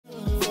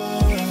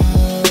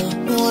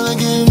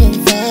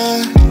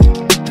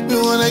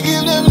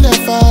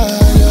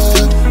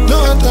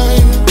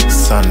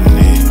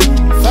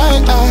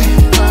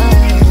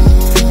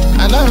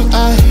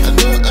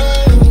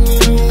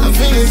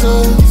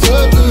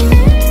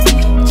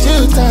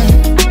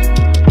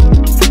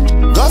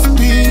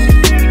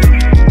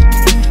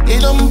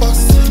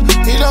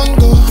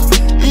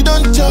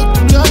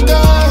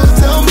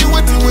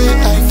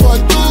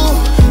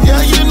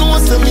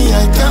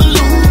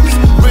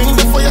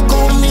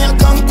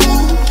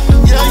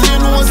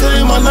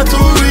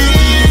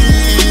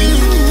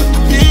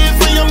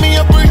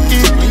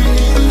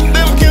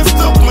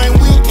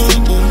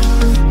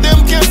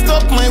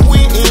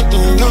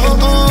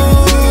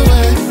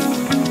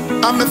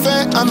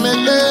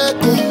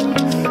ameleko,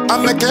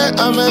 ameke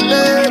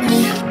amelek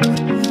me.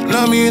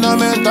 Na me, na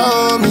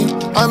mental me,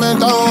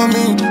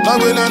 na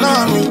willing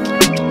on me.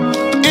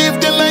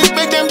 If they like,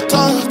 make them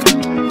talk.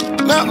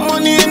 Not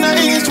money in the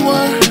east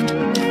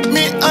world.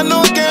 Me, I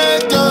no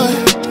get joy.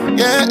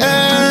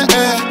 Yeah.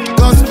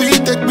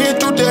 Godspeed take me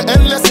to the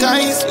endless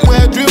skies,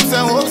 where dreams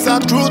and hopes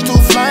are true to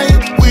fly.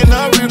 We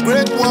not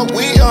regret what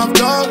we have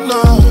done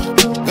now.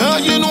 Girl,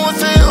 you know I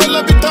say all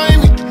of the time.